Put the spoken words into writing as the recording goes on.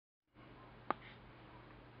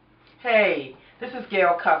Hey, this is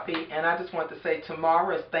Gail Cuffey, and I just want to say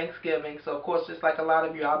tomorrow is Thanksgiving, so of course, just like a lot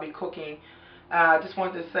of you, I'll be cooking. I just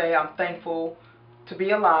wanted to say I'm thankful to be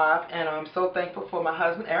alive, and I'm so thankful for my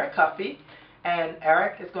husband, Eric Cuffey. And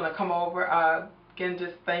Eric is going to come over. Again,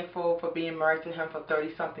 just thankful for being married to him for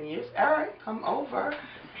 30 something years. Eric, come over.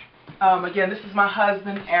 Again, this is my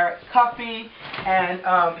husband, Eric Cuffey, and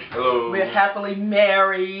Hello. we're happily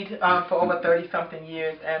married for over 30 something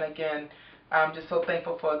years. And again, I'm just so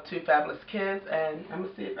thankful for two fabulous kids. And I'm going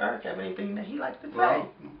to see if Eric have anything that he'd like to say.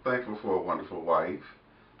 Well, I'm thankful for a wonderful wife.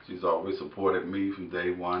 She's always supported me from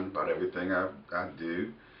day one about everything I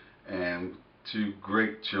do. And two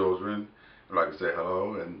great children. I'd like to say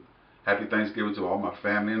hello and happy Thanksgiving to all my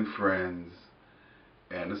family and friends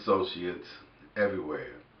and associates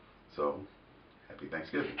everywhere. So, happy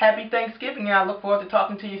Thanksgiving. Happy Thanksgiving, and I look forward to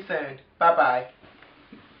talking to you soon. Bye-bye.